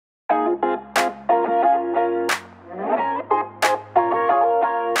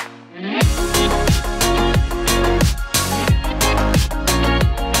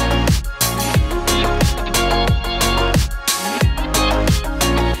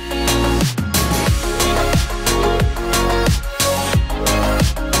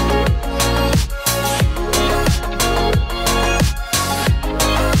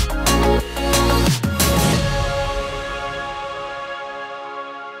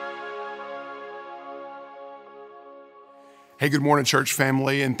Hey, good morning, church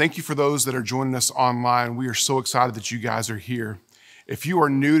family, and thank you for those that are joining us online. We are so excited that you guys are here. If you are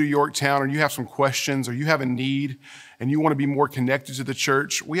new to Yorktown or you have some questions or you have a need and you want to be more connected to the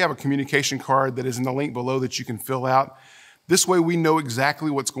church, we have a communication card that is in the link below that you can fill out. This way we know exactly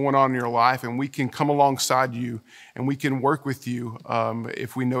what's going on in your life and we can come alongside you and we can work with you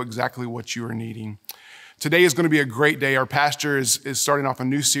if we know exactly what you are needing. Today is going to be a great day. Our pastor is starting off a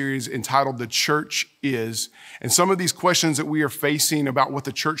new series entitled The Church Is. And some of these questions that we are facing about what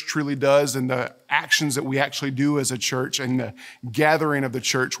the church truly does and the actions that we actually do as a church and the gathering of the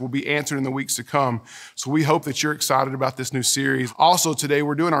church will be answered in the weeks to come. So we hope that you're excited about this new series. Also today,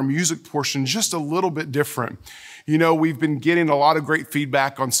 we're doing our music portion just a little bit different. You know, we've been getting a lot of great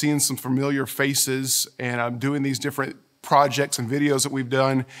feedback on seeing some familiar faces and doing these different projects and videos that we've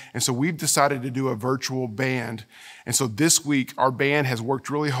done. And so we've decided to do a virtual band. And so this week, our band has worked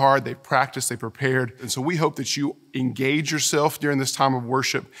really hard. They've practiced, they prepared. And so we hope that you engage yourself during this time of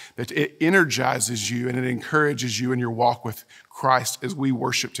worship, that it energizes you and it encourages you in your walk with Christ as we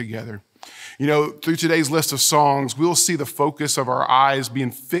worship together. You know, through today's list of songs, we'll see the focus of our eyes being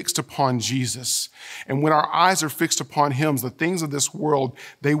fixed upon Jesus. And when our eyes are fixed upon him, the things of this world,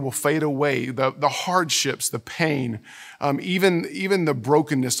 they will fade away. The hardships, the pain, even the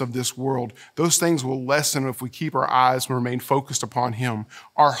brokenness of this world, those things will lessen if we keep our eyes and remain focused upon him.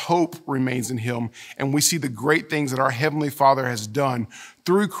 Our hope remains in him, and we see the great things that our Heavenly Father has done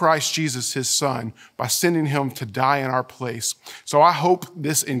through Christ Jesus, his son, by sending him to die in our place. So I hope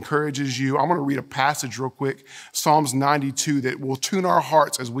this encourages you. I'm going to read a passage real quick, Psalms 92, that will tune our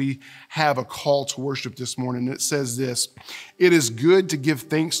hearts as we have a call to worship this morning. It says this: "It is good to give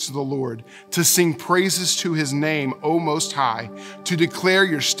thanks to the Lord, to sing praises to his name, O Most High, to declare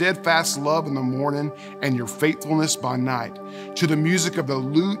your steadfast love in the morning and your faithfulness by night, to the music of the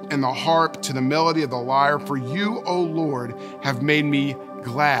lute and the harp, to the melody of the lyre. For you, O Lord, have made me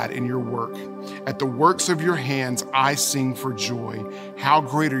glad in your work. At the works of your hands, I sing for joy. How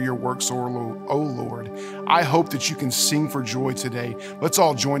great are your works, O Lord." I hope that you can sing for joy today. Let's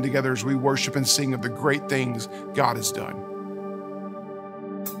all join together as we worship and sing of the great things God has done.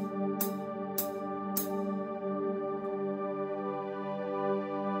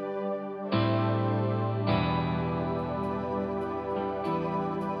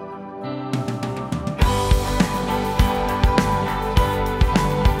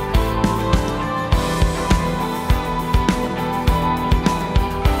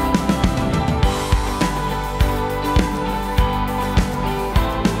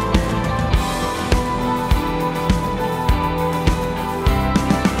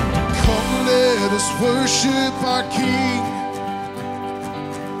 Worship our King.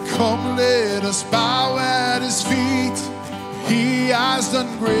 Come, let us bow at his feet. He has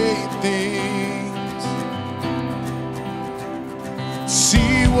done great things.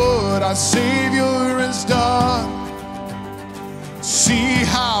 See what our Savior has done. See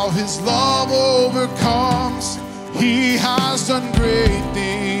how his love overcomes. He has done great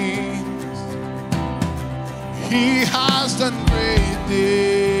things. He has done great things.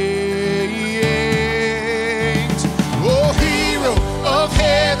 Of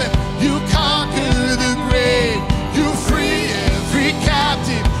heaven, you conquer the grave. You free every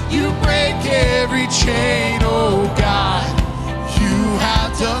captive. You break every chain. Oh God, you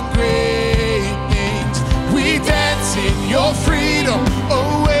have done great things. We dance in your freedom,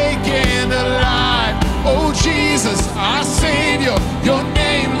 awake and alive. Oh Jesus, our Savior, your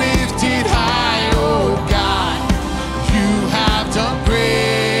name lifted high. Oh God, you have done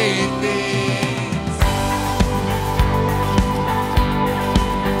great things.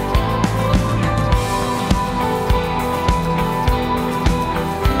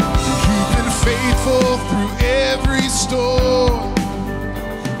 Faithful through every storm,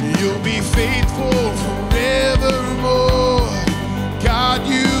 you'll be faithful forevermore. God,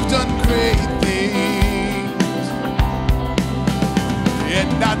 you've done great things,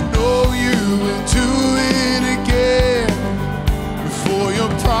 and I know you will do it again. For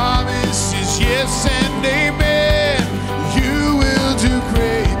your promise is yes and amen. You will do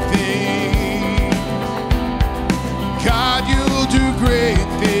great things. God, you'll do great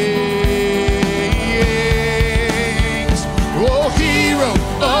things.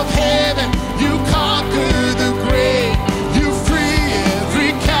 Of heaven, you conquer the grave. You free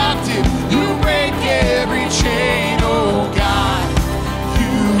every captive. You break every chain. Oh God,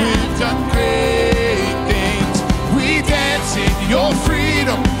 you have done great things. We dance in your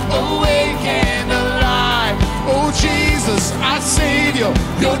freedom, awake and alive.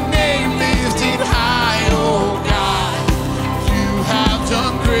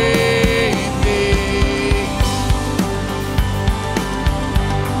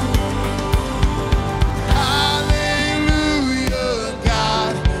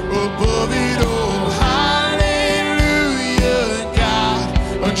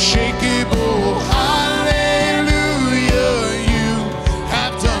 unshakable. Hallelujah, you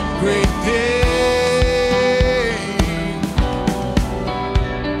have done great things.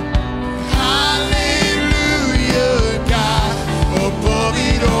 Hallelujah, God, above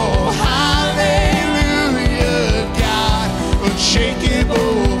it all. Hallelujah, God,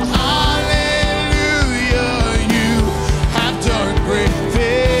 unshakable. Hallelujah, you have done great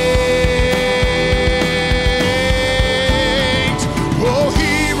things. Oh,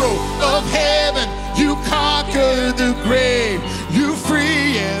 hero of heaven, you conquer the grave. You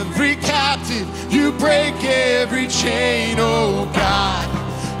free every captive. You break every chain. Oh, God,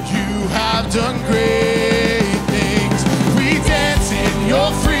 you have done great things. We dance in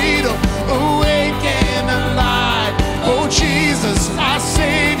your freedom, awake and alive. Oh, Jesus, our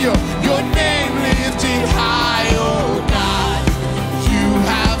Savior, your name lifted high. Oh, God, you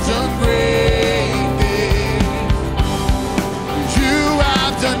have done great things. You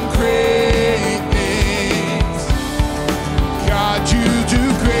have done great things. God, you do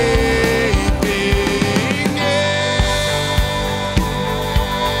great things.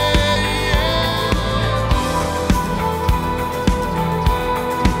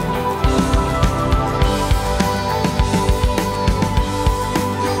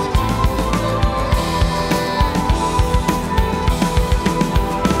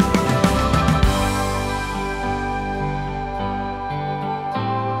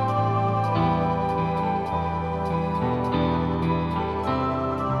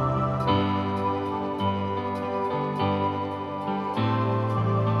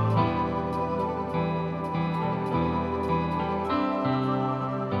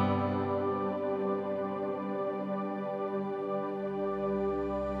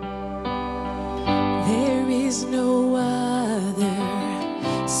 There is no other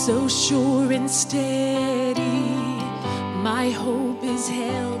so sure and steady. My hope is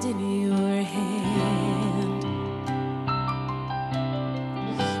held in your hand.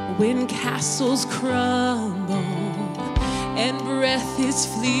 When castles crumble and breath is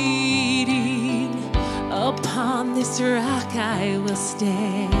fleeting, upon this rock I will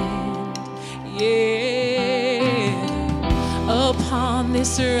stand. Yeah, upon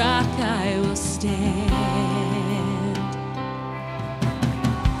this rock I will stand.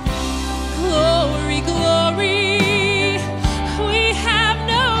 Glory, glory, we have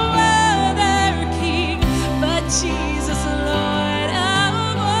no other king but Jesus, Lord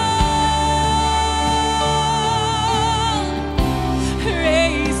of all.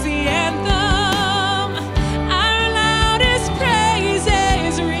 Raise the anthem, our loudest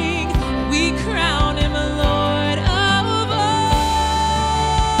praises ring. We crown him Lord of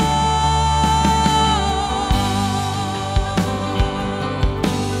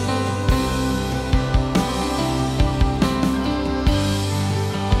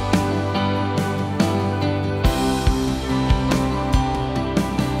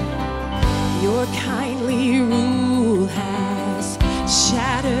Your kindly rule has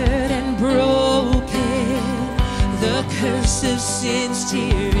shattered and broken the curse of sin's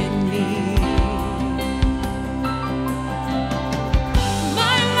tyranny.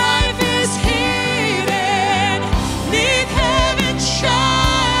 My life is hidden 'neath heaven's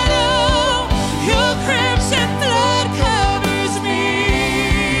shadow. Your crimson blood covers me.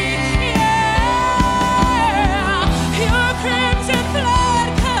 Yeah, your crimson blood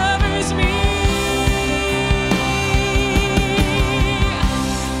covers me.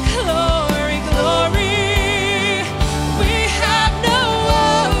 Glory, glory, we have no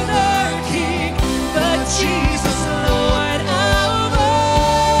other king but Jesus, Lord of all.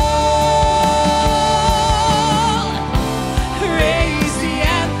 Raise the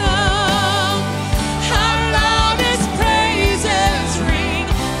anthem, our loudest praises ring.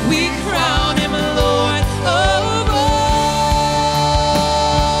 We crown him Lord of all.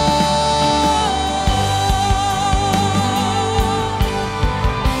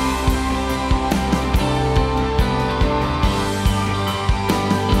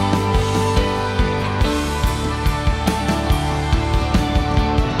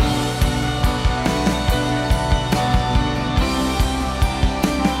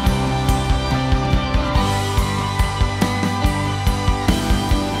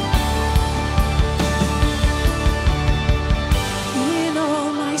 In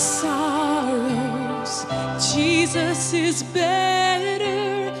all my sorrows, Jesus is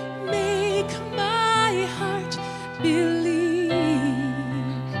better. Make my heart believe.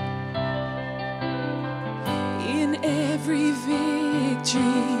 In every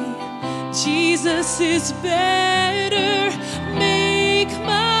victory, Jesus is better. Make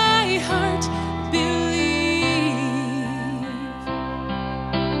my heart believe.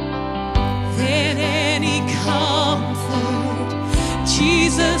 any comfort.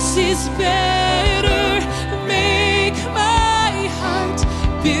 Jesus is better. Make my heart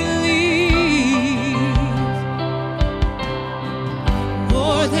believe.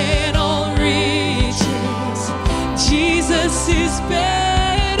 More than all riches, Jesus is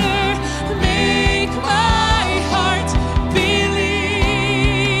better. Make my heart believe.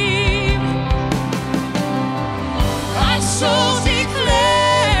 Our souls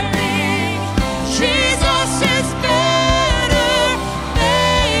declaring Jesus is better.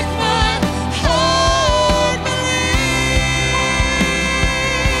 Make my heart believe.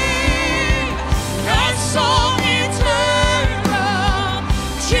 Our song eternal,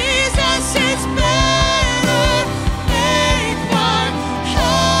 Jesus is better. Make my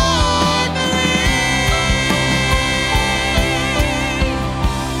heart believe.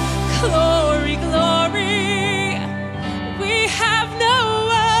 Glory, glory. We have no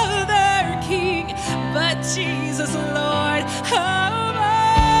other king but Jesus, Lord of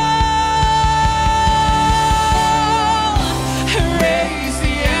all. Raise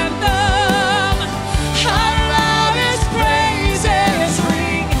the anthem. Our loudest praises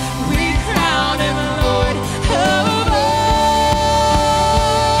ring. We crown him Lord of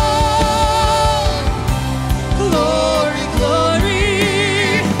all. Glory, glory.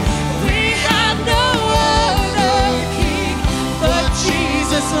 We have no other king but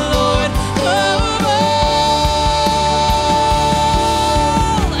Jesus, Lord of all.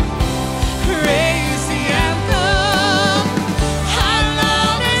 Raise the anthem. Our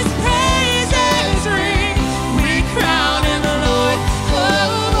loudest praises ring. We crown him Lord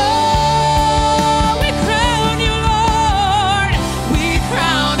of all. We crown you, Lord. We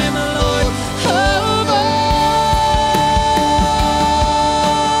crown him Lord of all.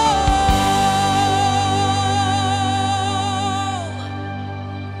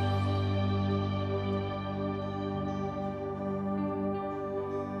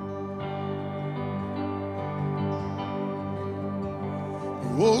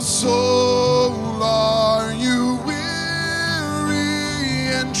 Oh, soul, are you weary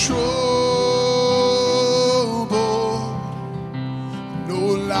and troubled? No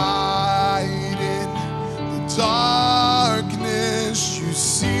light in the darkness you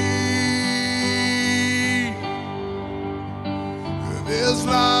see. There's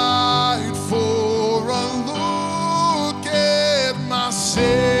light for a look at my Savior.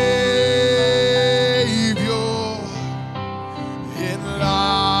 In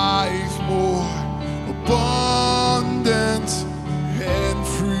life more abundant and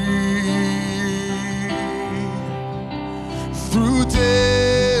free. Through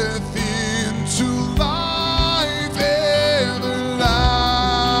death into life everlasting,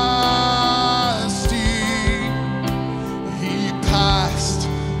 he passed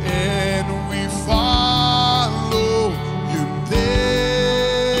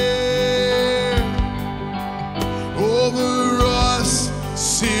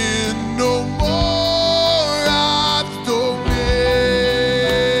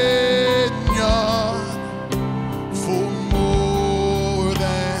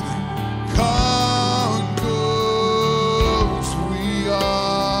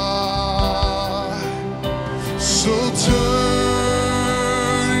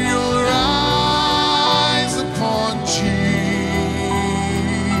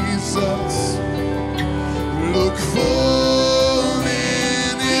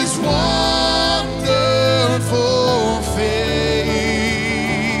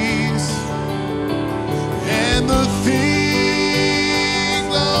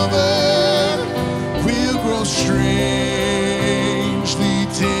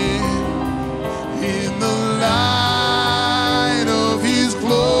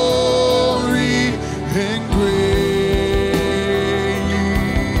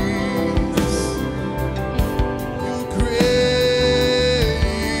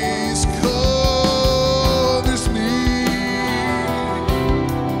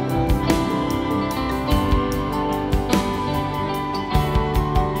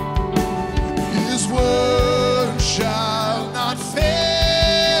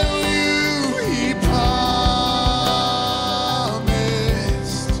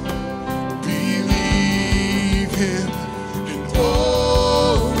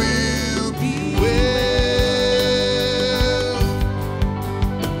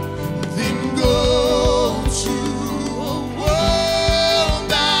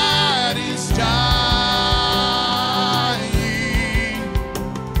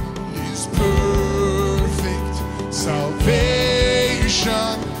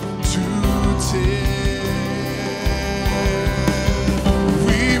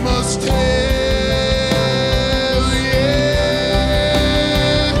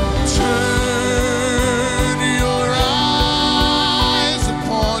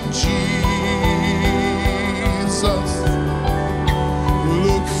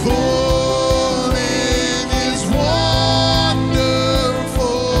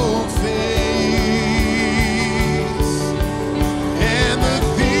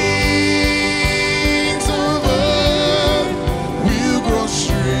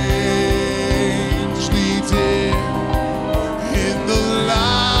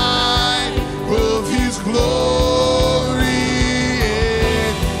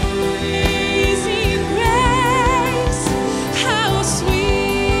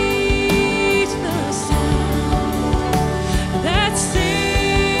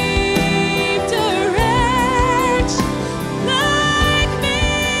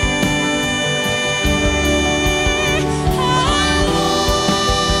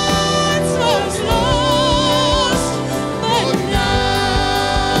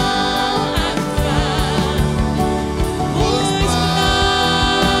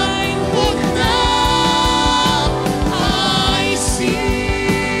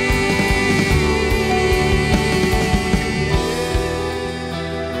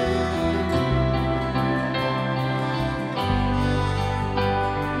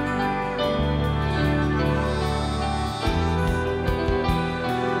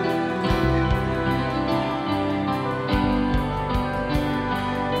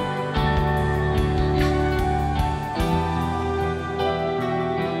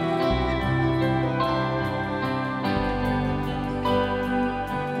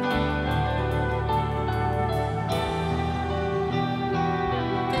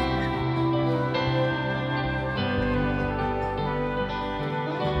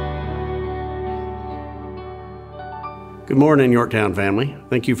Good morning, Yorktown family.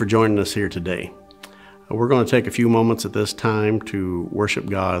 Thank you for joining us here today. We're going to take a few moments at this time to worship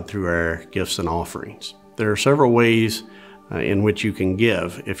God through our gifts and offerings. There are several ways in which you can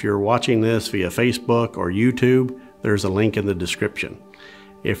give. If you're watching this via Facebook or YouTube, there's a link in the description.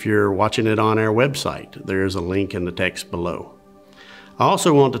 If you're watching it on our website, there's a link in the text below. I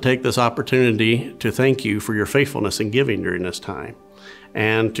also want to take this opportunity to thank you for your faithfulness in giving during this time,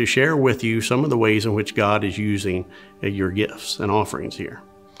 and to share with you some of the ways in which God is using your gifts and offerings here.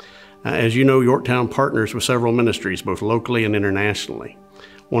 As you know, Yorktown partners with several ministries, both locally and internationally.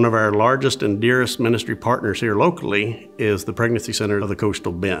 One of our largest and dearest ministry partners here locally is the Pregnancy Center of the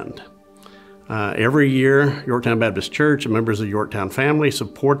Coastal Bend. Every year, Yorktown Baptist Church and members of the Yorktown family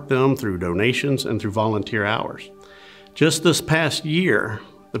support them through donations and through volunteer hours. Just this past year,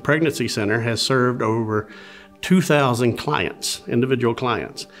 the Pregnancy Center has served over 2,000 clients, individual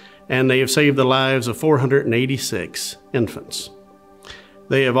clients, and they have saved the lives of 486 infants.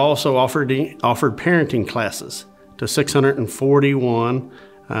 They have also offered parenting classes to 641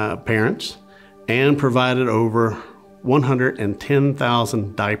 parents and provided over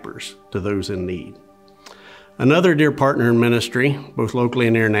 110,000 diapers to those in need. Another dear partner in ministry, both locally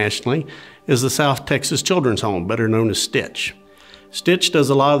and internationally, is the South Texas Children's Home, better known as Stitch. Stitch does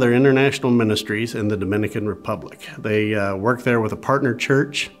a lot of their international ministries in the Dominican Republic. They work there with a partner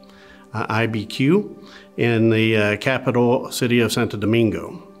church, IBQ, in the capital city of Santo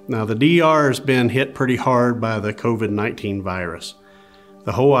Domingo. Now, the DR has been hit pretty hard by the COVID-19 virus.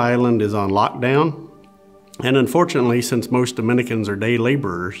 The whole island is on lockdown, and unfortunately, since most Dominicans are day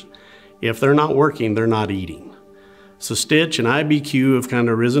laborers, if they're not working, they're not eating. So Stitch and IBQ have kind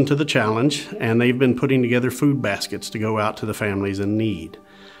of risen to the challenge, and they've been putting together food baskets to go out to the families in need.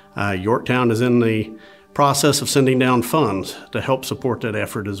 Yorktown is in the process of sending down funds to help support that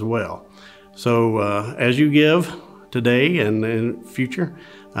effort as well. So as you give today and in the future,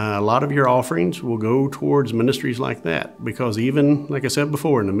 a lot of your offerings will go towards ministries like that, because even, like I said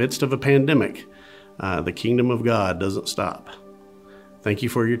before, in the midst of a pandemic, the kingdom of God doesn't stop. Thank you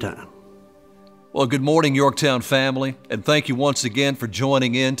for your time. Well, good morning, Yorktown family, and thank you once again for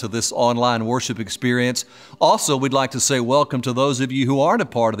joining in to this online worship experience. Also, we'd like to say welcome to those of you who aren't a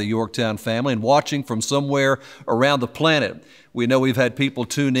part of the Yorktown family and watching from somewhere around the planet. We know we've had people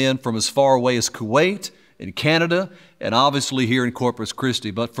tune in from as far away as Kuwait, in Canada, and obviously here in Corpus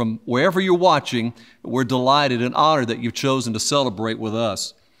Christi. But from wherever you're watching, we're delighted and honored that you've chosen to celebrate with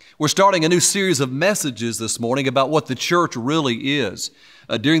us. We're starting a new series of messages this morning about what the church really is.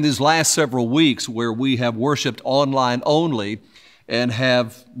 During these last several weeks where we have worshiped online only and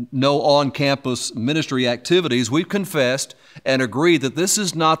have no on-campus ministry activities, we've confessed and agreed that this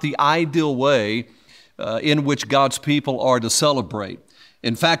is not the ideal way in which God's people are to celebrate.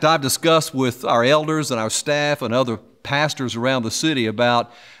 In fact, I've discussed with our elders and our staff and other pastors around the city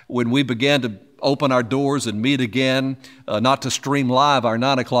about when we began to open our doors and meet again, not to stream live our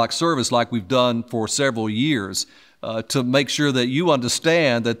 9 o'clock service like we've done for several years, to make sure that you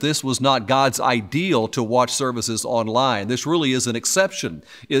understand that this was not God's ideal to watch services online. This really is an exception.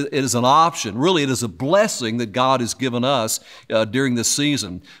 It is an option. Really, it is a blessing that God has given us during this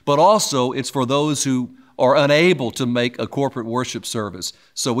season. But also, it's for those who are unable to make a corporate worship service.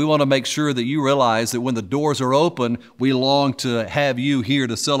 So we want to make sure that you realize that when the doors are open, we long to have you here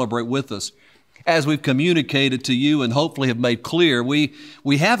to celebrate with us. As we've communicated to you and hopefully have made clear, we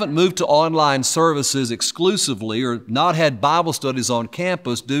haven't moved to online services exclusively or not had Bible studies on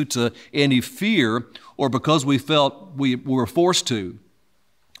campus due to any fear or because we felt we were forced to.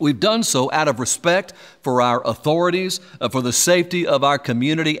 We've done so out of respect for our authorities, for the safety of our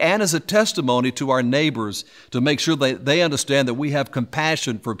community, and as a testimony to our neighbors to make sure that they understand that we have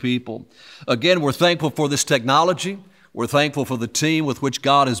compassion for people. Again, we're thankful for this technology. We're thankful for the team with which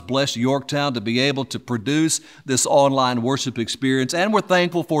God has blessed Yorktown to be able to produce this online worship experience. And we're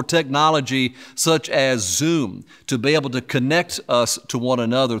thankful for technology such as Zoom to be able to connect us to one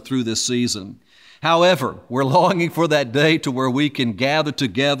another through this season. However, we're longing for that day to where we can gather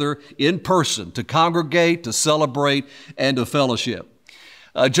together in person to congregate, to celebrate, and to fellowship.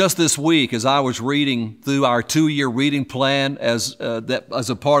 Just this week, as I was reading through our 2-year reading plan as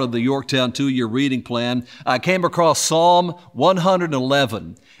a part of the Yorktown 2-year reading plan, I came across Psalm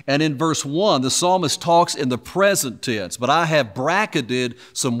 111. And in verse 1, the psalmist talks in the present tense, but I have bracketed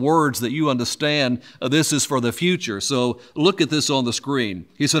some words that you understand this is for the future. So look at this on the screen.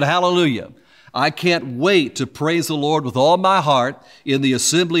 He said, "Hallelujah. I can't wait to praise the Lord with all my heart in the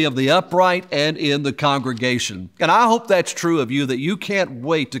assembly of the upright and in the congregation." And I hope that's true of you, that you can't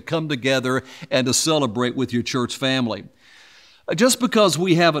wait to come together and to celebrate with your church family. Just because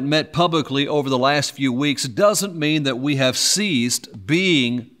we haven't met publicly over the last few weeks doesn't mean that we have ceased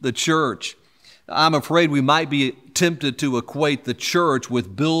being the church. I'm afraid we might be tempted to equate the church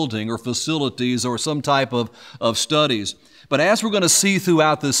with building or facilities or some type of studies. But as we're going to see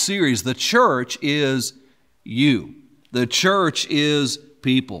throughout this series, the church is you. The church is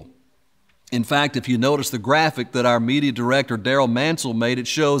people. In fact, if you notice the graphic that our media director, Daryl Mansell, made, it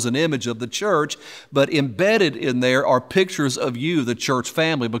shows an image of the church, but embedded in there are pictures of you, the church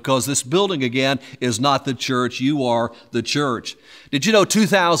family, because this building, again, is not the church. You are the church. Did you know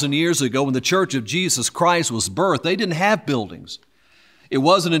 2,000 years ago, when the Church of Jesus Christ was birthed, they didn't have buildings? It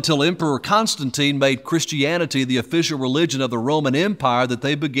wasn't until Emperor Constantine made Christianity the official religion of the Roman Empire that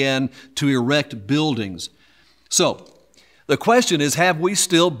they began to erect buildings. So, the question is, have we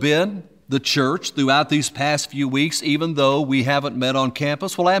still been the church throughout these past few weeks, even though we haven't met on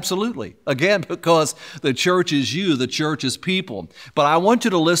campus? Well, absolutely. Again, because the church is you, the church is people. But I want you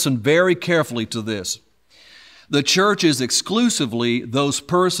to listen very carefully to this. The church is exclusively those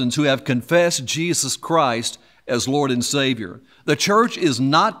persons who have confessed Jesus Christ as Lord and Savior. The church is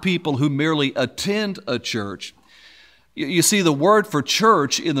not people who merely attend a church. You see, the word for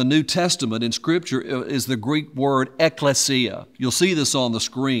church in the New Testament in Scripture is the Greek word ekklesia. You'll see this on the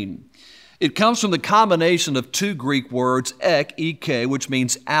screen. It comes from the combination of two Greek words, ek, which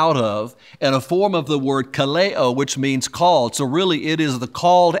means out of, and a form of the word kaleo, which means called. So really, it is the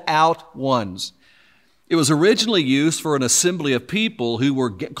called out ones. It was originally used for an assembly of people who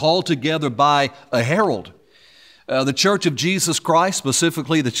were called together by a herald. The Church of Jesus Christ,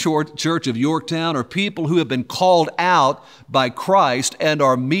 specifically the Church of Yorktown, are people who have been called out by Christ and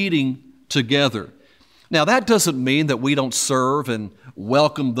are meeting together. Now, that doesn't mean that we don't serve and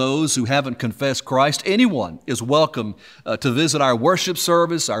welcome those who haven't confessed Christ. Anyone is welcome to visit our worship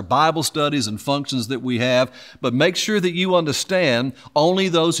service, our Bible studies and functions that we have, but make sure that you understand only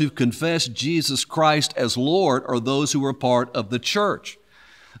those who confess Jesus Christ as Lord are those who are part of the church.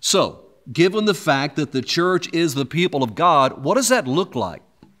 So, given the fact that the church is the people of God, what does that look like?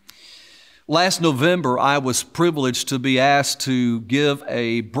 Last November, I was privileged to be asked to give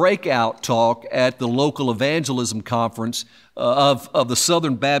a breakout talk at the local evangelism conference of the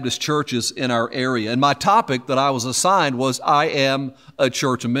Southern Baptist churches in our area. And my topic that I was assigned was, I am a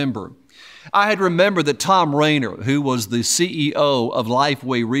church member. I had remembered that Tom Rayner, who was the CEO of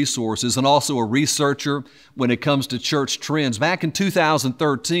Lifeway Resources and also a researcher when it comes to church trends, back in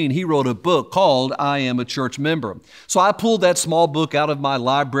 2013, he wrote a book called I Am a Church Member. So I pulled that small book out of my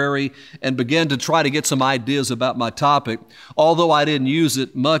library and began to try to get some ideas about my topic. Although I didn't use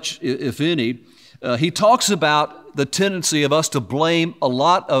it much, if any, he talks about the tendency of us to blame a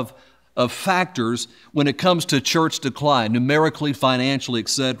lot of factors when it comes to church decline, numerically, financially,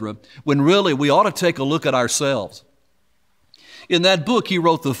 etc., when really we ought to take a look at ourselves. In that book, he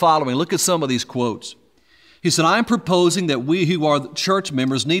wrote the following. Look at some of these quotes. He said, I am proposing that we who are church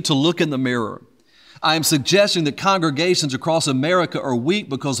members need to look in the mirror. I am suggesting that congregations across America are weak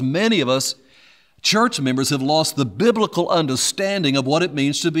because many of us church members have lost the biblical understanding of what it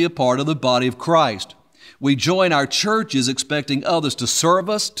means to be a part of the body of Christ. We join our churches expecting others to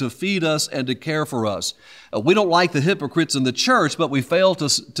serve us, to feed us, and to care for us. We don't like the hypocrites in the church, but we fail to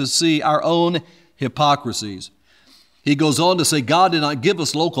see our own hypocrisies. He goes on to say, God did not give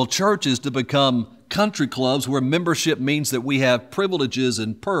us local churches to become country clubs where membership means that we have privileges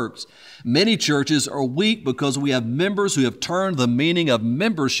and perks. Many churches are weak because we have members who have turned the meaning of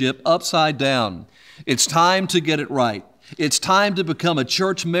membership upside down. It's time to get it right. It's time to become a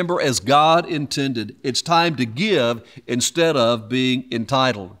church member as God intended. It's time to give instead of being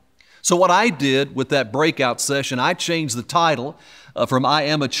entitled. So what I did with that breakout session, I changed the title from I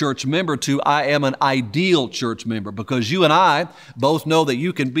am a church member to I am an ideal church member, because you and I both know that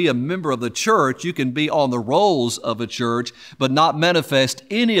you can be a member of the church, you can be on the rolls of a church, but not manifest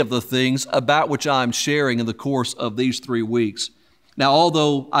any of the things about which I'm sharing in the course of these 3 weeks. Now,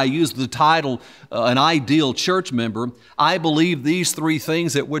 although I use the title, an ideal church member, I believe these 3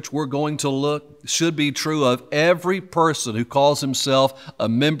 things at which we're going to look should be true of every person who calls himself a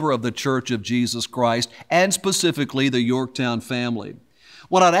member of the Church of Jesus Christ, and specifically the Yorktown family.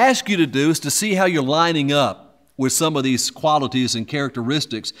 What I'd ask you to do is to see how you're lining up with some of these qualities and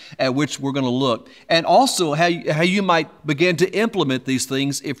characteristics at which we're going to look, and also how you might begin to implement these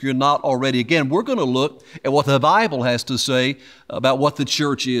things if you're not already. Again, we're going to look at what the Bible has to say about what the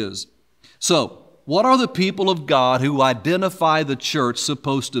church is. So, what are the people of God who identify the church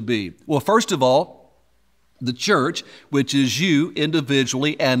supposed to be? Well, first of all, the church, which is you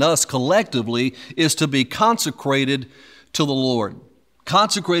individually and us collectively, is to be consecrated to the Lord.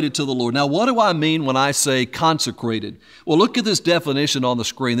 Consecrated to the Lord. Now, what do I mean when I say consecrated? Well, look at this definition on the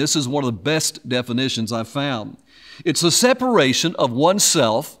screen. This is one of the best definitions I've found. It's a separation of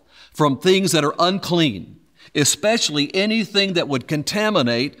oneself from things that are unclean, especially anything that would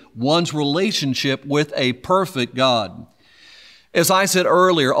contaminate one's relationship with a perfect God. As I said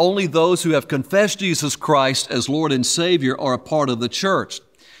earlier, only those who have confessed Jesus Christ as Lord and Savior are a part of the church.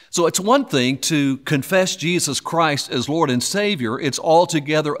 So it's one thing to confess Jesus Christ as Lord and Savior. It's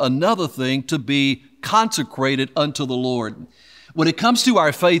altogether another thing to be consecrated unto the Lord. When it comes to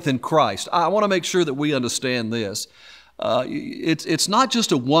our faith in Christ, I want to make sure that we understand this. It's not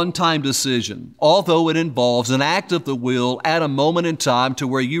just a one-time decision, although it involves an act of the will at a moment in time to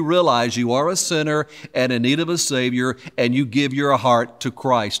where you realize you are a sinner and in need of a Savior, and you give your heart to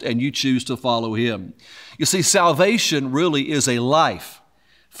Christ and you choose to follow Him. You see, salvation really is a life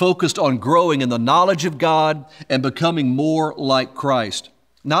focused on growing in the knowledge of God and becoming more like Christ.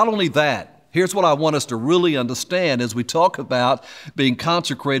 Not only that, here's what I want us to really understand as we talk about being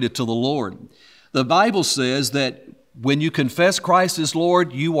consecrated to the Lord. The Bible says that when you confess Christ as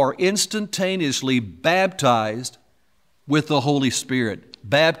Lord, you are instantaneously baptized with the Holy Spirit,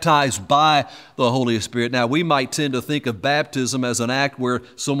 baptized by the Holy Spirit. Now, we might tend to think of baptism as an act where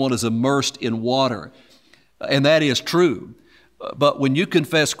someone is immersed in water, and that is true. But when you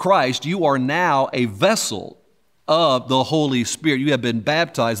confess Christ, you are now a vessel of the Holy Spirit. You have been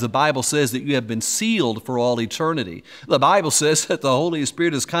baptized. The Bible says that you have been sealed for all eternity. The Bible says that the Holy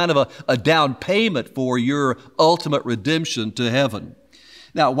Spirit is kind of a down payment for your ultimate redemption to heaven.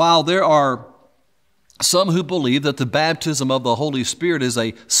 Now, while there are some who believe that the baptism of the Holy Spirit is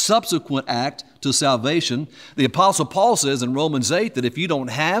a subsequent act to salvation, the Apostle Paul says in Romans 8 that if you don't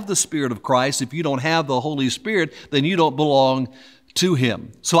have the Spirit of Christ, if you don't have the Holy Spirit, then you don't belong to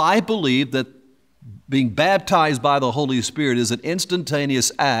Him. So I believe that being baptized by the Holy Spirit is an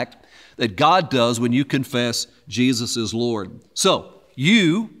instantaneous act that God does when you confess Jesus as Lord. So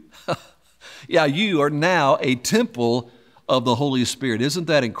you are now a temple of the Holy Spirit. Isn't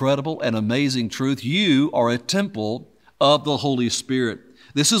that incredible and amazing truth? You are a temple of the Holy Spirit.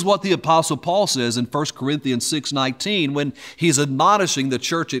 This is what the Apostle Paul says in 1 Corinthians 6:19 when he's admonishing the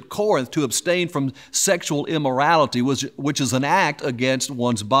church at Corinth to abstain from sexual immorality, which is an act against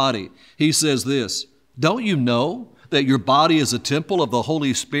one's body. He says this, "Don't you know that your body is a temple of the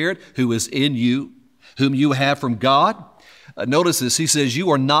Holy Spirit who is in you, whom you have from God?" Notice this, he says,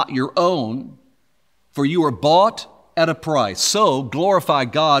 "You are not your own, for you are bought at a price. So glorify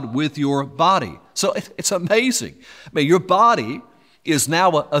God with your body." So it's amazing. I mean, your body is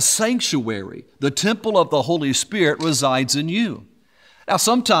now a sanctuary. The temple of the Holy Spirit resides in you. Now,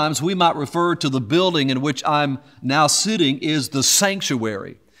 sometimes we might refer to the building in which I'm now sitting as the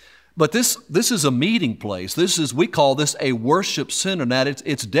sanctuary. But this is a meeting place. We call this a worship center. Now,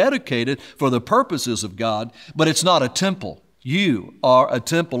 it's dedicated for the purposes of God, but it's not a temple. You are a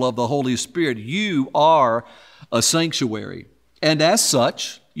temple of the Holy Spirit. You are a sanctuary. And as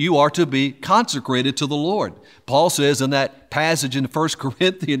such, you are to be consecrated to the Lord. Paul says in that passage in 1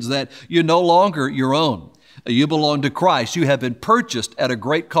 Corinthians that you're no longer your own. You belong to Christ. You have been purchased at a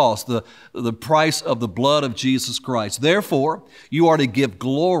great cost, the price of the blood of Jesus Christ. Therefore, you are to give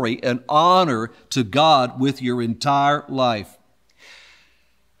glory and honor to God with your entire life.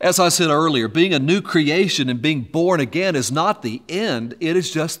 As I said earlier, being a new creation and being born again is not the end. It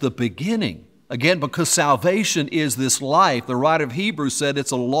is just the beginning. Again, because salvation is this life. The writer of Hebrews said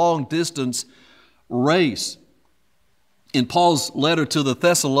it's a long-distance race. In Paul's letter to the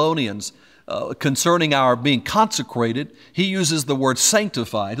Thessalonians, concerning our being consecrated, he uses the word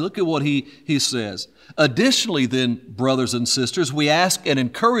sanctified. Look at what he says. "Additionally then, brothers and sisters, we ask and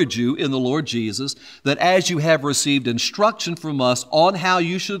encourage you in the Lord Jesus that as you have received instruction from us on how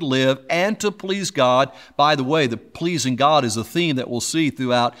you should live and to please God," by the way, the pleasing God is a theme that we'll see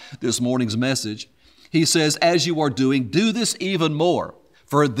throughout this morning's message. He says, "As you are doing, do this even more,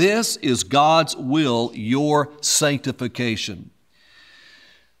 for this is God's will, your sanctification."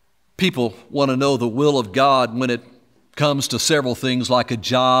 People want to know the will of God when it comes to several things like a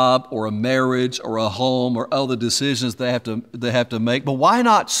job or a marriage or a home or other decisions they have to make. But why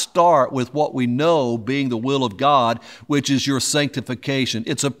not start with what we know being the will of God, which is your sanctification?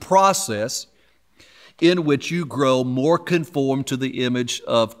 It's a process in which you grow more conformed to the image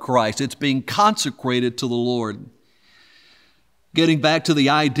of Christ. It's being consecrated to the Lord. Getting back to the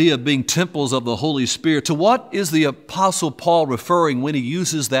idea of being temples of the Holy Spirit, to what is the Apostle Paul referring when he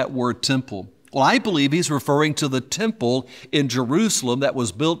uses that word temple? Well, I believe he's referring to the temple in Jerusalem that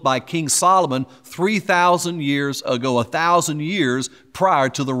was built by King Solomon 3,000 years ago, 1,000 years prior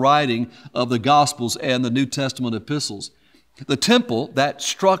to the writing of the Gospels and the New Testament epistles. The temple, that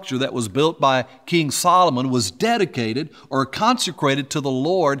structure that was built by King Solomon, was dedicated or consecrated to the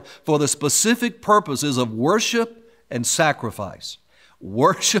Lord for the specific purposes of worship and sacrifice.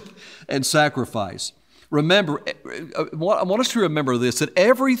 Worship and sacrifice. Remember, I want us to remember this, that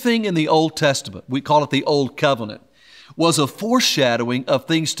everything in the Old Testament, we call it the Old Covenant, was a foreshadowing of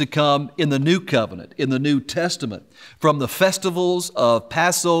things to come in the New Covenant, in the New Testament. From the festivals of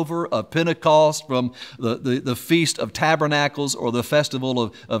Passover, of Pentecost, from the Feast of Tabernacles or the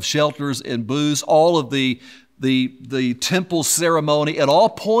Festival of Shelters and Booths, all of the temple ceremony, it all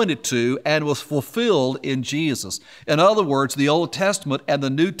pointed to and was fulfilled in Jesus. In other words, the Old Testament and the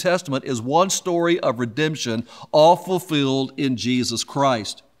New Testament is one story of redemption, all fulfilled in Jesus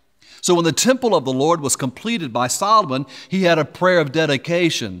Christ. So when the temple of the Lord was completed by Solomon, he had a prayer of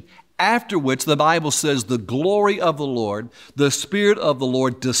dedication, after which the Bible says the glory of the Lord, the Spirit of the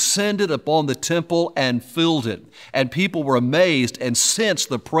Lord descended upon the temple and filled it. And people were amazed and sensed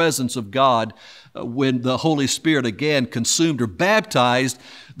the presence of God when the Holy Spirit again consumed or baptized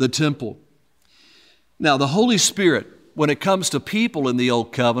the temple. Now, the Holy Spirit, when it comes to people in the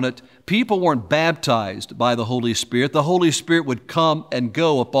Old Covenant, people weren't baptized by the Holy Spirit. The Holy Spirit would come and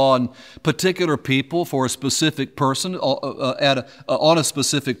go upon particular people for a specific person, on a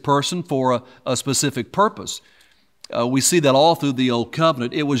specific person for a specific purpose. We see that all through the Old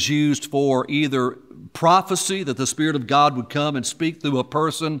Covenant. It was used for either prophecy, that the Spirit of God would come and speak through a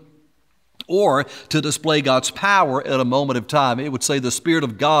person, or to display God's power at a moment of time. It would say the Spirit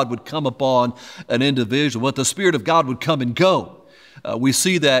of God would come upon an individual, but the Spirit of God would come and go. We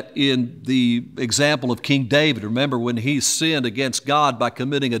see that in the example of King David. Remember when he sinned against God by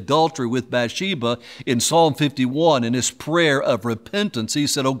committing adultery with Bathsheba in Psalm 51, in his prayer of repentance, he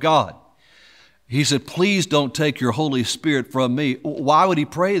said, "Oh God," he said, "please don't take your Holy Spirit from me." Why would he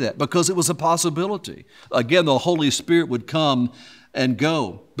pray that? Because it was a possibility. Again, the Holy Spirit would come and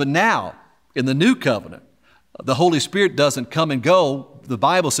go. But now, in the New Covenant, the Holy Spirit doesn't come and go. The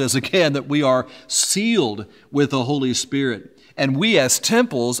Bible says again that we are sealed with the Holy Spirit. And we as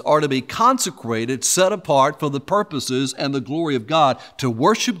temples are to be consecrated, set apart for the purposes and the glory of God, to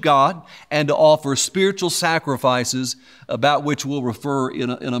worship God and to offer spiritual sacrifices, about which we'll refer in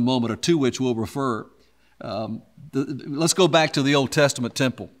a moment, or to which we'll refer. Let's go back to the Old Testament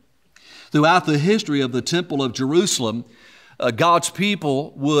temple. Throughout the history of the Temple of Jerusalem, God's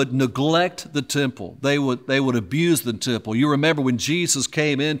people would neglect the temple. They would abuse the temple. You remember when Jesus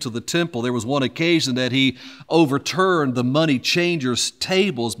came into the temple, there was one occasion that he overturned the money changers'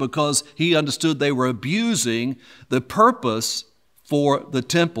 tables because he understood they were abusing the purpose for the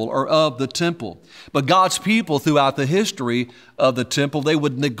temple, or of the temple. But God's people throughout the history of the temple, they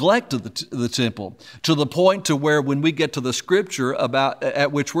would neglect the temple, to the point to where when we get to the scripture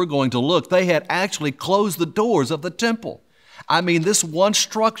at which we're going to look, they had actually closed the doors of the temple. I mean, this one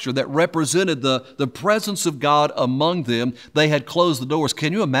structure that represented the presence of God among them, they had closed the doors.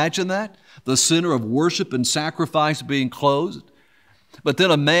 Can you imagine that? The center of worship and sacrifice being closed. But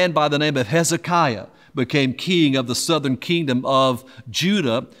then a man by the name of Hezekiah became king of the southern kingdom of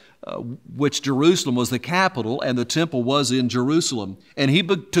Judah, which Jerusalem was the capital, and the temple was in Jerusalem. And he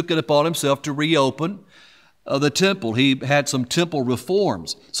took it upon himself to reopen the temple. He had some temple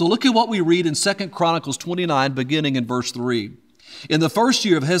reforms. So look at what we read in 2 Chronicles 29, beginning in verse 3. In the first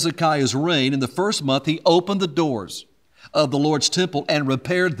year of Hezekiah's reign, in the first month, he opened the doors of the Lord's temple and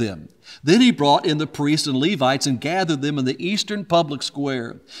repaired them. Then he brought in the priests and Levites and gathered them in the eastern public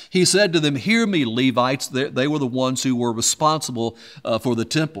square. He said to them, "Hear me, Levites." They were the ones who were responsible for the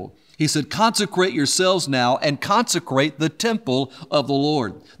temple. He said, "Consecrate yourselves now and consecrate the temple of the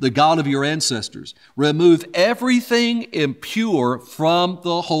Lord, the God of your ancestors. Remove everything impure from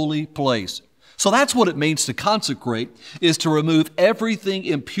the holy place." So that's what it means to consecrate, is to remove everything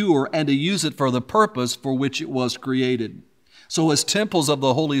impure and to use it for the purpose for which it was created. So as temples of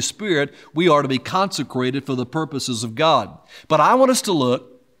the Holy Spirit, we are to be consecrated for the purposes of God. But I want us to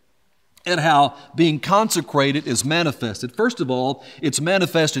look at how being consecrated is manifested. First of all, it's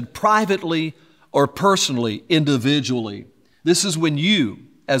manifested privately or personally, individually. This is when you,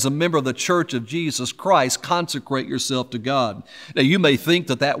 as a member of the Church of Jesus Christ, consecrate yourself to God. Now, you may think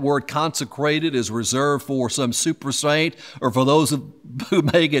that word consecrated is reserved for some super saint or for those who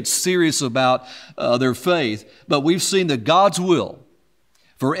may get serious about their faith, but we've seen that God's will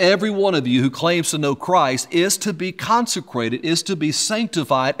for every one of you who claims to know Christ is to be consecrated, is to be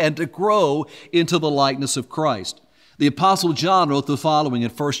sanctified, and to grow into the likeness of Christ. The Apostle John wrote the following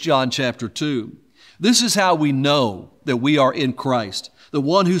in 1 John chapter 2. "This is how we know that we are in Christ. The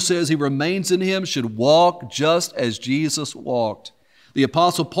one who says he remains in him should walk just as Jesus walked." The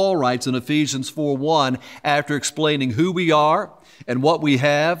Apostle Paul writes in Ephesians 4:1, after explaining who we are and what we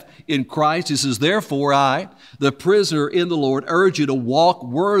have in Christ, he says, therefore I, the prisoner in the Lord, urge you to walk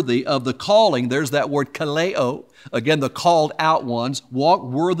worthy of the calling. There's that word kaleo. Again, the called out ones. Walk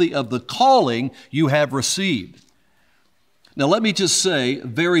worthy of the calling you have received. Now let me just say,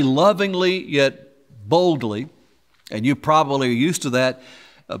 very lovingly yet boldly, and you probably are used to that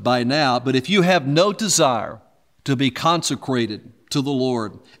by now, but if you have no desire to be consecrated to the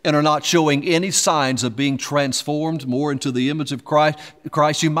Lord and are not showing any signs of being transformed more into the image of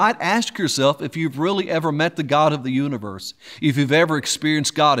Christ, you might ask yourself if you've really ever met the God of the universe, if you've ever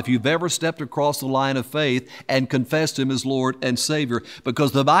experienced God, if you've ever stepped across the line of faith and confessed Him as Lord and Savior,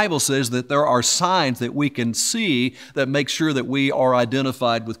 because the Bible says that there are signs that we can see that make sure that we are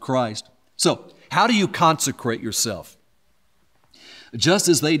identified with Christ. So, how do you consecrate yourself? Just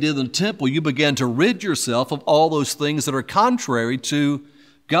as they did in the temple, you began to rid yourself of all those things that are contrary to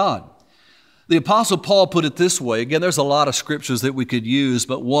God. The Apostle Paul put it this way. Again, there's a lot of scriptures that we could use,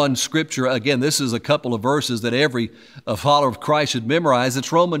 but one scripture, again, this is a couple of verses that every follower of Christ should memorize.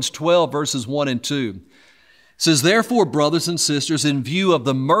 It's Romans 12, verses 1 and 2. It says, therefore, brothers and sisters, in view of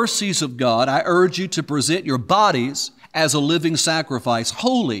the mercies of God, I urge you to present your bodies as a living sacrifice,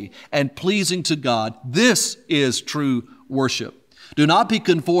 holy and pleasing to God. This is true worship. Do not be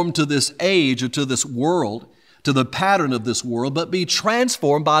conformed to this age or to this world, to the pattern of this world, but be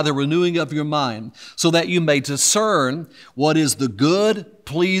transformed by the renewing of your mind, so that you may discern what is the good,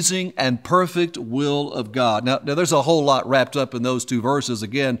 pleasing, and perfect will of God. Now there's a whole lot wrapped up in those two verses.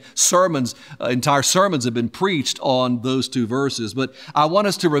 Again, entire sermons have been preached on those two verses. But I want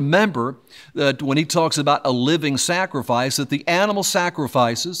us to remember that when he talks about a living sacrifice, that the animal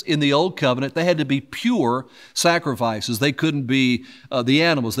sacrifices in the Old Covenant, they had to be pure sacrifices. They couldn't be the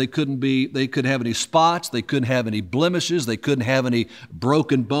animals. They couldn't have any spots. They couldn't have any blemishes. They couldn't have any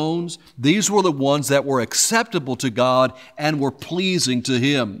broken bones. These were the ones that were acceptable to God and were pleasing to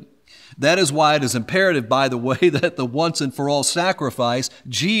Him. That is why it is imperative, by the way, that the once and for all sacrifice,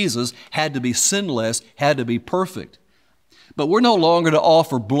 Jesus, had to be sinless, had to be perfect. But we're no longer to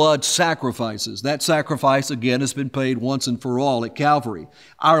offer blood sacrifices. That sacrifice, again, has been paid once and for all at Calvary.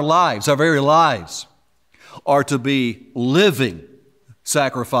 Our lives, our very lives, are to be living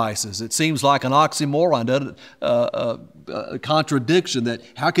sacrifices. It seems like an oxymoron, doesn't it? A contradiction, that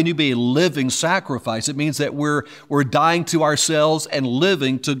how can you be a living sacrifice? It means that we're dying to ourselves and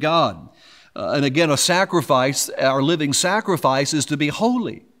living to God. And again, a sacrifice, our living sacrifice, is to be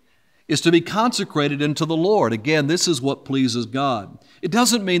holy, is to be consecrated unto the Lord. Again, this is what pleases God. It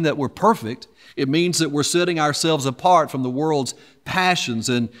doesn't mean that we're perfect. It means that we're setting ourselves apart from the world's passions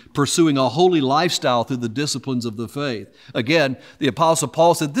and pursuing a holy lifestyle through the disciplines of the faith. Again, the Apostle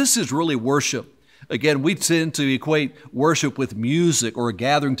Paul said this is really worship. Again, we tend to equate worship with music or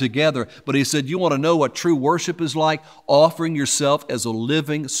gathering together, but he said, you want to know what true worship is like? Offering yourself as a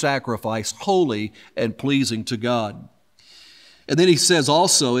living sacrifice, holy and pleasing to God. And then he says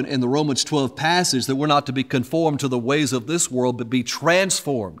also in the Romans 12 passage that we're not to be conformed to the ways of this world, but be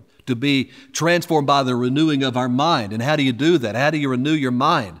transformed, to be transformed by the renewing of our mind. And how do you do that? How do you renew your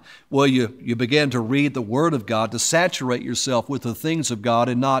mind? Well, you begin to read the Word of God, to saturate yourself with the things of God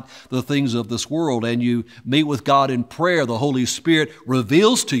and not the things of this world. And you meet with God in prayer. The Holy Spirit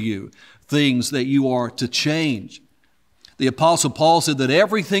reveals to you things that you are to change. The Apostle Paul said that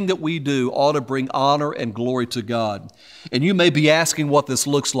everything that we do ought to bring honor and glory to God. And you may be asking what this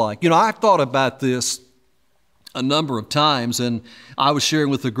looks like. You know, I've thought about this a number of times, and I was sharing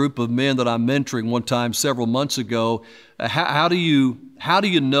with a group of men that I'm mentoring one time several months ago, how do you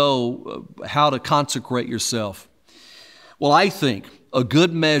know how to consecrate yourself? Well, I think a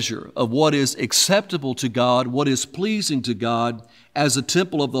good measure of what is acceptable to God, what is pleasing to God as a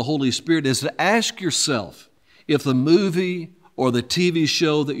temple of the Holy Spirit is to ask yourself if the movie or the TV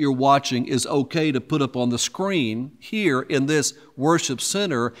show that you're watching is okay to put up on the screen here in this worship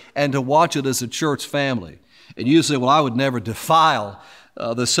center and to watch it as a church family. And you say, well, I would never defile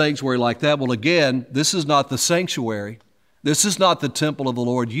the sanctuary like that. Well, again, this is not the sanctuary. This is not the temple of the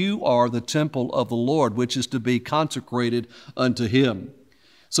Lord. You are the temple of the Lord, which is to be consecrated unto Him.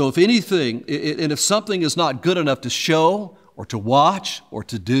 So if anything, and if something is not good enough to show or to watch or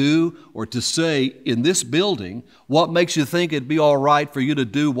to do or to say in this building, what makes you think it'd be all right for you to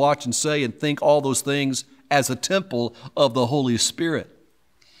do, watch, and say and think all those things as a temple of the Holy Spirit?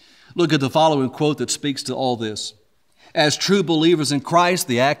 Look at the following quote that speaks to all this. As true believers in Christ,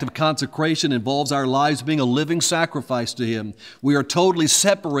 the act of consecration involves our lives being a living sacrifice to Him. We are totally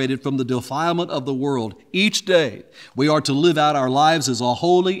separated from the defilement of the world. Each day, we are to live out our lives as a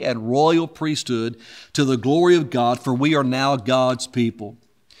holy and royal priesthood to the glory of God, for we are now God's people.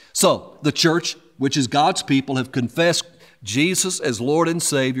 So, the church, which is God's people, have confessed Jesus as Lord and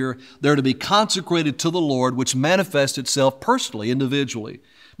Savior. They're to be consecrated to the Lord, which manifests itself personally, individually.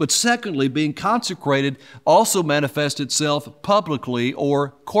 But secondly, being consecrated also manifests itself publicly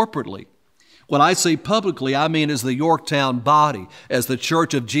or corporately. When I say publicly, I mean as the Yorktown body, as the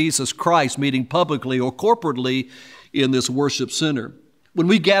Church of Jesus Christ, meeting publicly or corporately in this worship center. When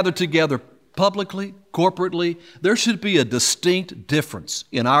we gather together publicly, corporately, there should be a distinct difference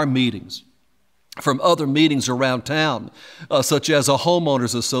in our meetings from other meetings around town, such as a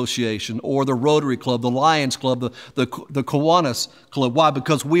homeowners association or the Rotary Club, the Lions Club, the Kiwanis Club. Why?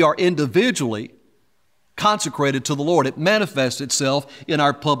 Because we are individually consecrated to the Lord. It manifests itself in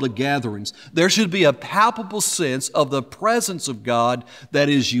our public gatherings. There should be a palpable sense of the presence of God that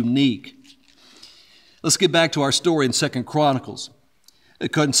is unique. Let's get back to our story in 2 Chronicles.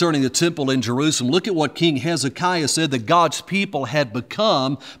 Concerning the temple in Jerusalem, look at what King Hezekiah said that God's people had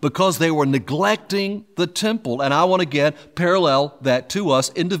become because they were neglecting the temple. And I want to again parallel that to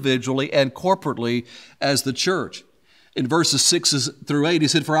us individually and corporately as the church. In verses 6 through 8, he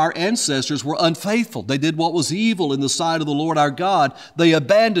said, "For our ancestors were unfaithful. They did what was evil in the sight of the Lord our God. They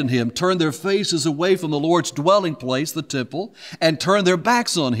abandoned Him, turned their faces away from the Lord's dwelling place, the temple, and turned their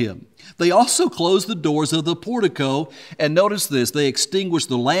backs on Him. They also closed the doors of the portico." And notice this, they extinguished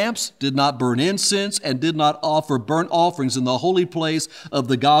the lamps, did not burn incense, and did not offer burnt offerings in the holy place of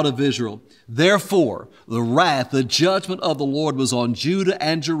the God of Israel. Therefore, the wrath, the judgment of the Lord was on Judah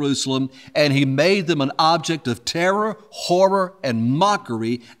and Jerusalem, and He made them an object of terror, horror, and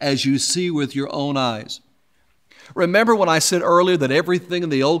mockery, as you see with your own eyes. Remember when I said earlier that everything in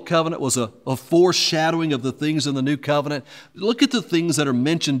the Old Covenant was a foreshadowing of the things in the New Covenant? Look at the things that are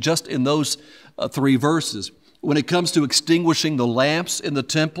mentioned just in those 3 verses. When it comes to extinguishing the lamps in the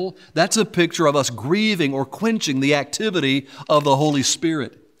temple, that's a picture of us grieving or quenching the activity of the Holy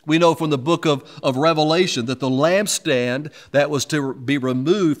Spirit. We know from the book of Revelation that the lampstand that was to be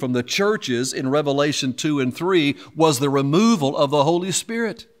removed from the churches in Revelation 2 and 3 was the removal of the Holy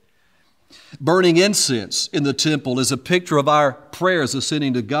Spirit. Burning incense in the temple is a picture of our prayers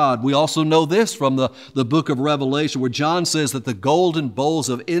ascending to God. We also know this from the book of Revelation, where John says that the golden bowls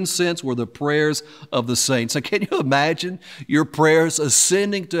of incense were the prayers of the saints. So can you imagine your prayers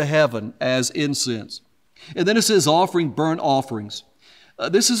ascending to heaven as incense? And then it says offering burnt offerings.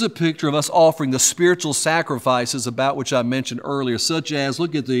 This is a picture of us offering the spiritual sacrifices about which I mentioned earlier, such as,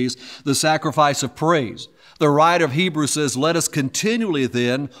 look at these, the sacrifice of praise. The writer of Hebrews says, "Let us continually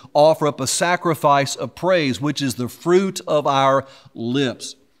then offer up a sacrifice of praise, which is the fruit of our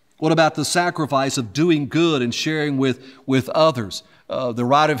lips." What about the sacrifice of doing good and sharing with others? The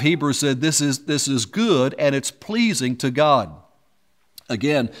writer of Hebrews said, this is good and it's pleasing to God.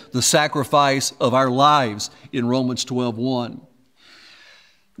 Again, the sacrifice of our lives in Romans 12:1.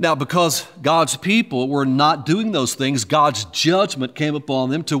 Now, because God's people were not doing those things, God's judgment came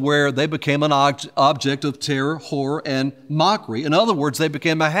upon them to where they became an object of terror, horror, and mockery. In other words, they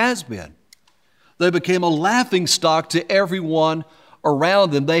became a has-been. They became a laughingstock to everyone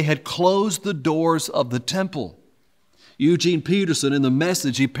around them. They had closed the doors of the temple. Eugene Peterson, in The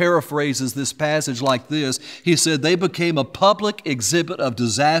Message, he paraphrases this passage like this. He said, "They became a public exhibit of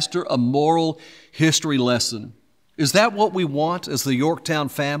disaster, a moral history lesson." Is that what we want as the Yorktown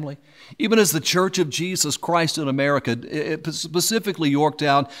family? Even as the Church of Jesus Christ in America, specifically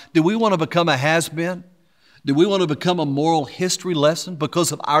Yorktown, do we want to become a has-been? Do we want to become a moral history lesson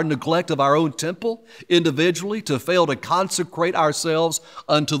because of our neglect of our own temple individually, to fail to consecrate ourselves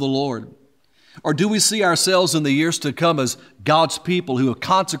unto the Lord? Or do we see ourselves in the years to come as God's people who have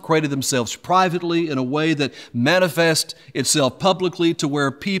consecrated themselves privately in a way that manifests itself publicly to where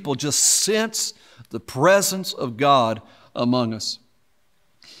people just sense the presence of God among us?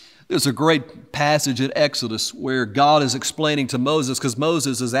 There's a great passage in Exodus where God is explaining to Moses, because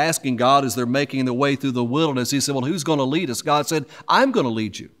Moses is asking God as they're making their way through the wilderness. He said, "Well, who's going to lead us?" God said, "I'm going to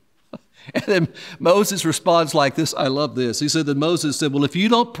lead you." And then Moses responds like this. I love this. He said that Moses said, "Well, if you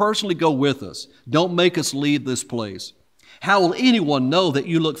don't personally go with us, don't make us leave this place. How will anyone know that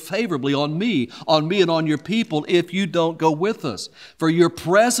you look favorably on me and on your people if you don't go with us? For your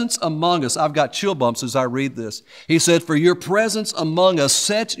presence among us," I've got chill bumps as I read this. He said, "For your presence among us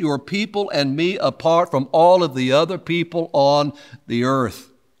sets your people and me apart from all of the other people on the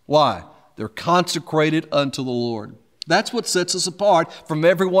earth." Why? They're consecrated unto the Lord. That's what sets us apart from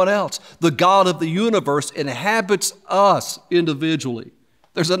everyone else. The God of the universe inhabits us individually.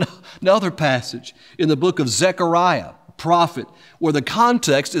 There's another passage in the book of Zechariah, prophet, where the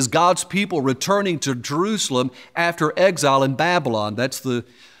context is God's people returning to Jerusalem after exile in Babylon. That's the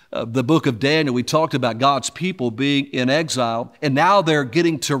book of Daniel. We talked about God's people being in exile, and now they're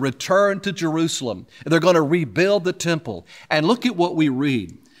getting to return to Jerusalem. They're going to rebuild the temple. And look at what we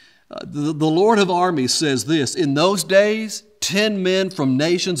read. The Lord of armies says this, "In those days, 10 men from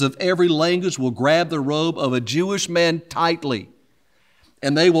nations of every language will grab the robe of a Jewish man tightly,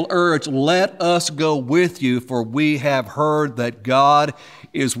 and they will urge, 'Let us go with you, for we have heard that God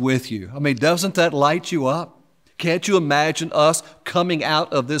is with you.'" I mean, doesn't that light you up? Can't you imagine us coming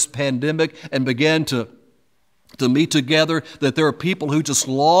out of this pandemic and begin to meet together, that there are people who just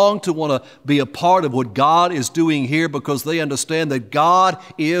long to want to be a part of what God is doing here because they understand that God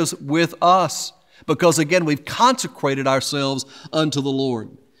is with us. Because again, we've consecrated ourselves unto the Lord.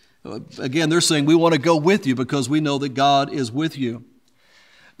 Again, they're saying we want to go with you because we know that God is with you.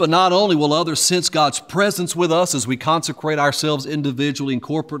 But not only will others sense God's presence with us as we consecrate ourselves individually and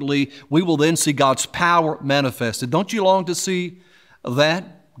corporately, we will then see God's power manifested. Don't you long to see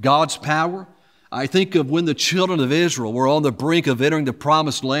that? God's power? I think of when the children of Israel were on the brink of entering the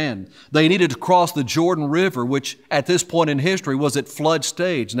promised land. They needed to cross the Jordan River, which at this point in history was at flood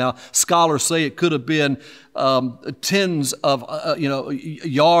stage. Now, scholars say it could have been tens of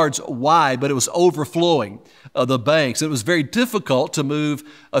yards wide, but it was overflowing the banks. It was very difficult to move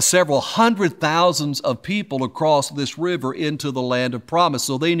several hundred thousands of people across this river into the land of promise.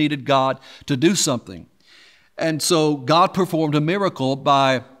 So they needed God to do something. And so God performed a miracle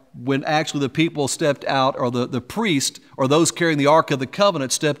by when actually the people stepped out, or the priest or those carrying the Ark of the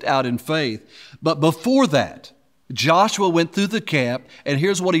Covenant stepped out in faith. But before that, Joshua went through the camp, and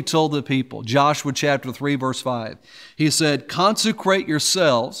here's what he told the people. Joshua chapter 3, verse 5. He said, "Consecrate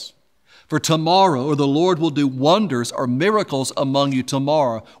yourselves, for tomorrow, or the Lord will do wonders or miracles among you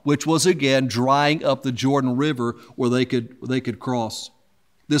tomorrow," which was again drying up the Jordan River where they could cross.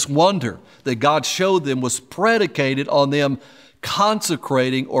 This wonder that God showed them was predicated on them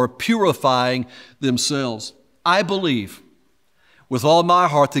consecrating or purifying themselves. I believe with all my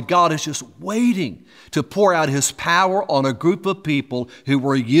heart that God is just waiting to pour out His power on a group of people who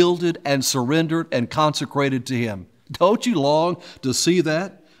were yielded and surrendered and consecrated to Him. Don't you long to see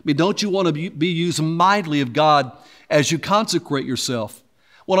that? I mean, don't you want to be used mightily of God as you consecrate yourself?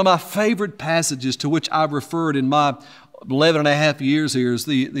 One of my favorite passages to which I've referred in my 11 and a half years here is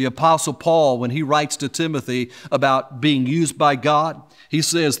the Apostle Paul, when he writes to Timothy about being used by God. He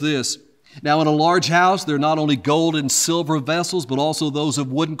says this, "Now in a large house there are not only gold and silver vessels, but also those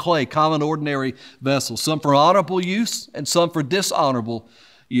of wood and clay, common ordinary vessels, some for honorable use and some for dishonorable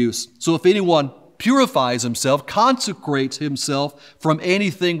use. So if anyone purifies himself, consecrates himself from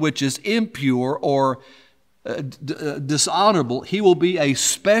anything which is impure or dishonorable, he will be a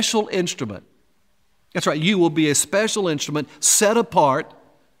special instrument." That's right, you will be a special instrument, set apart,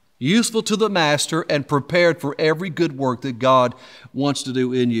 useful to the master, and prepared for every good work that God wants to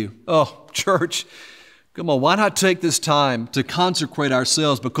do in you. Oh, church, come on, why not take this time to consecrate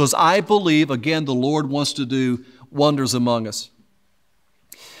ourselves? Because I believe, again, the Lord wants to do wonders among us.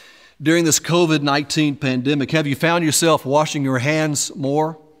 During this COVID-19 pandemic, have you found yourself washing your hands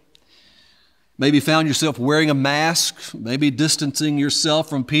more? Maybe found yourself wearing a mask, maybe distancing yourself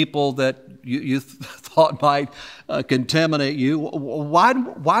from people that you thought might contaminate you. Why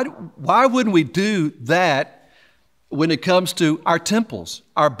wouldn't we do that when it comes to our temples,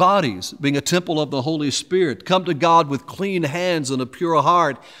 our bodies being a temple of the Holy Spirit? Come to God with clean hands and a pure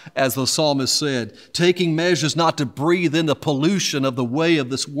heart, as the psalmist said, taking measures not to breathe in the pollution of the way of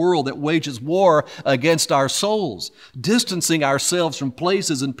this world that wages war against our souls, distancing ourselves from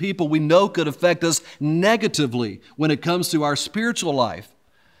places and people we know could affect us negatively when it comes to our spiritual life.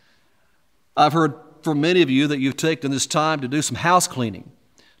 I've heard from many of you that you've taken this time to do some house cleaning,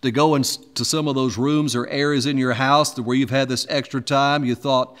 to go into some of those rooms or areas in your house where you've had this extra time. You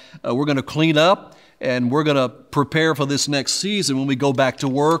thought, we're going to clean up and we're going to prepare for this next season when we go back to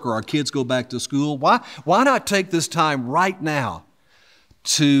work or our kids go back to school. Why not take this time right now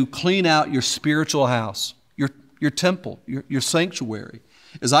to clean out your spiritual house, your temple, your sanctuary?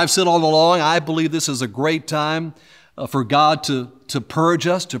 As I've said all along, I believe this is a great time for God to purge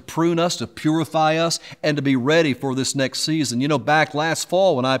us, to prune us, to purify us, and to be ready for this next season. You know, back last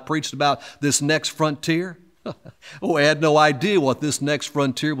fall when I preached about this next frontier, I had no idea what this next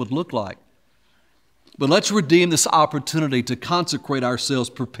frontier would look like. But let's redeem this opportunity to consecrate ourselves,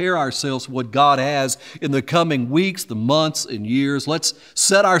 prepare ourselves for what God has in the coming weeks, the months, and years. Let's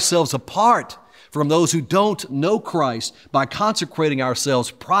set ourselves apart from those who don't know Christ by consecrating ourselves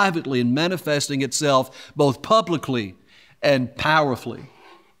privately and manifesting itself both publicly and powerfully.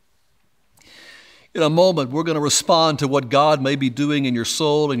 In a moment, we're going to respond to what God may be doing in your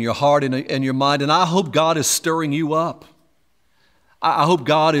soul, in your heart, and your mind, and I hope God is stirring you up. I hope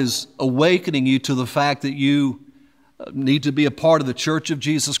God is awakening you to the fact that you need to be a part of the church of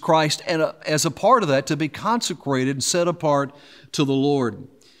Jesus Christ, and as a part of that, to be consecrated and set apart to the Lord.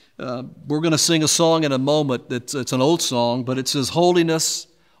 We're going to sing a song in a moment. It's an old song, but it says, "Holiness,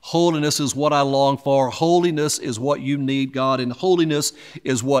 holiness is what I long for. Holiness is what you need, God, and holiness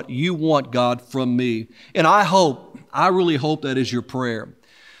is what you want, God, from me." And I really hope that is your prayer.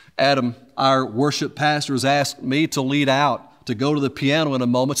 Adam, our worship pastor, has asked me to lead out, to go to the piano in a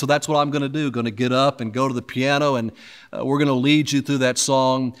moment, so that's what I'm going to do. Going to get up and go to the piano, and we're going to lead you through that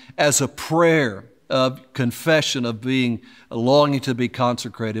song as a prayer of confession of being longing to be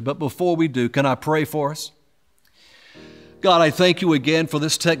consecrated. But before we do, can I pray for us? God, I thank you again for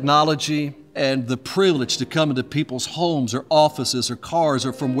this technology and the privilege to come into people's homes or offices or cars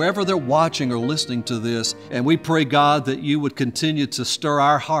or from wherever they're watching or listening to this. And we pray, God, that you would continue to stir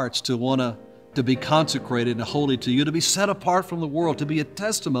our hearts to want to be consecrated and holy to you, to be set apart from the world, to be a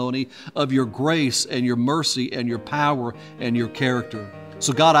testimony of your grace and your mercy and your power and your character.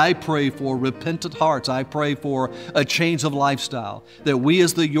 So God, I pray for repentant hearts. I pray for a change of lifestyle, that we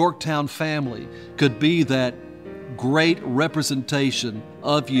as the Yorktown family could be that great representation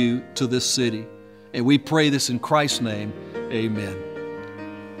of you to this city. And we pray this in Christ's name. Amen.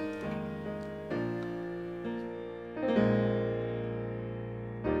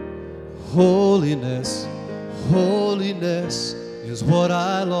 Holiness, holiness is what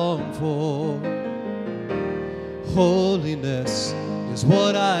I long for. Holiness is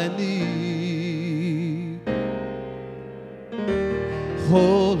what I need.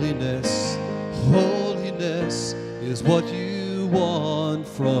 Holiness, holiness is what you want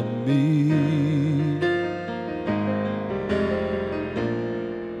from me.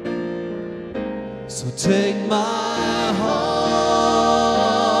 So take my heart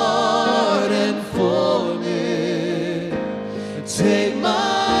and form it, and take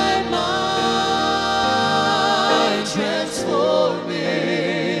my mind, transform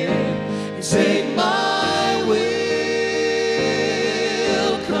it, and take my will,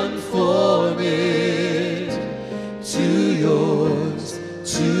 conform it to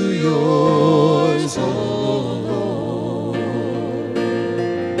yours, oh Lord.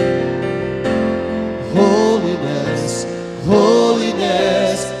 Holiness,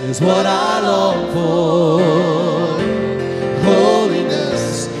 holiness is what I long for.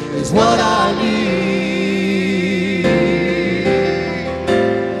 Holiness is what I need.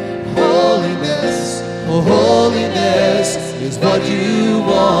 Holiness, oh holiness is what you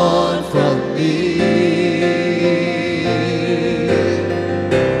want from me.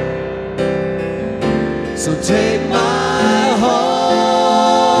 So take my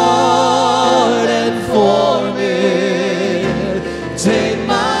heart and form it. Take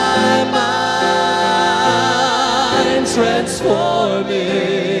my mind, transform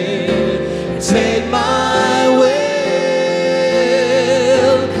it. Take my will,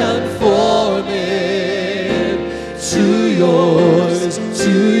 conform it to yours,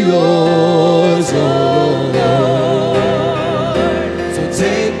 oh Lord. So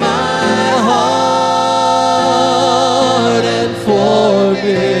take my heart and form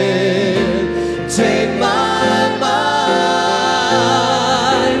it. Take my mind,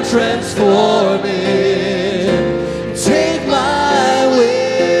 transform it. Take my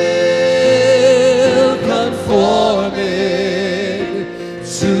will, conform it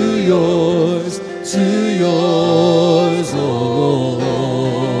to yours, oh Lord.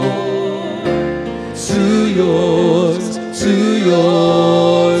 To yours,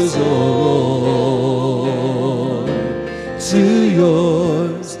 oh Lord. To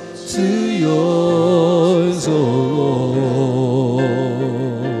yours, oh Lord.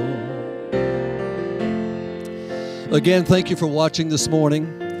 Again, thank you for watching this morning,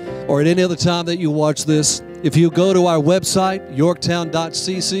 or at any other time that you watch this. If you go to our website,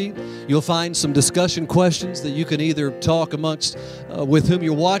 yorktown.cc, you'll find some discussion questions that you can either talk amongst with whom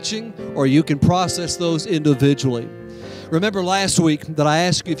you're watching, or you can process those individually. Remember last week that I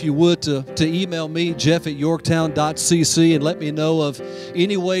asked you if you would to email me, jeff@yorktown.cc, and let me know of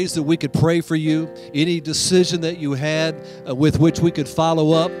any ways that we could pray for you, any decision that you had with which we could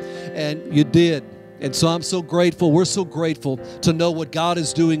follow up, and you did. And so I'm so grateful. We're so grateful to know what God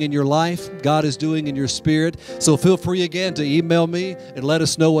is doing in your life, God is doing in your spirit. So feel free again to email me and let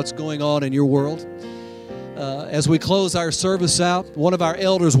us know what's going on in your world. As we close our service out, one of our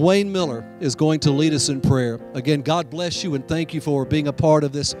elders, Wayne Miller, is going to lead us in prayer. Again, God bless you and thank you for being a part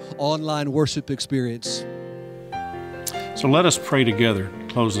of this online worship experience. So let us pray together to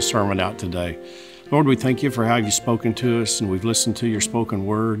close the sermon out today. Lord, we thank you for how you've spoken to us, and we've listened to your spoken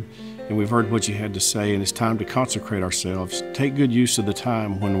word, and we've heard what you had to say, and it's time to consecrate ourselves. Take good use of the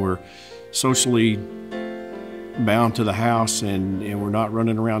time when we're socially bound to the house and we're not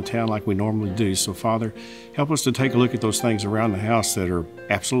running around town like we normally do. So Father, help us to take a look at those things around the house that are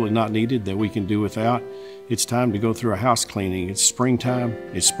absolutely not needed, that we can do without. It's time to go through a house cleaning. It's springtime,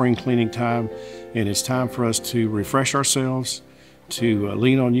 it's spring cleaning time, and it's time for us to refresh ourselves, to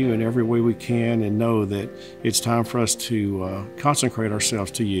lean on you in every way we can, and know that it's time for us to consecrate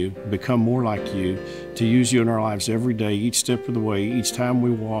ourselves to you, become more like you, to use you in our lives every day, each step of the way, each time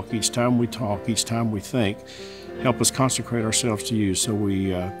we walk, each time we talk, each time we think. Help us consecrate ourselves to you so we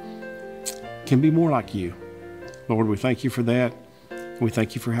can be more like you. Lord, we thank you for that. We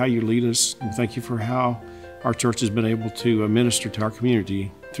thank you for how you lead us. We thank you for how our church has been able to minister to our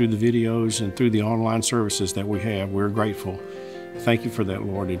community through the videos and through the online services that we have. We're grateful. Thank you for that,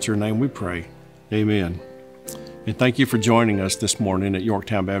 Lord. It's your name we pray. Amen. And thank you for joining us this morning at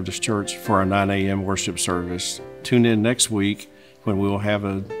Yorktown Baptist Church for our 9 a.m. worship service. Tune in next week when we will have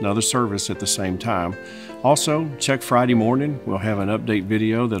another service at the same time. Also, check Friday morning. We'll have an update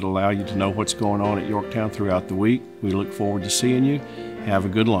video that'll allow you to know what's going on at Yorktown throughout the week. We look forward to seeing you. Have a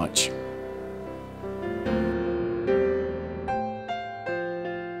good lunch.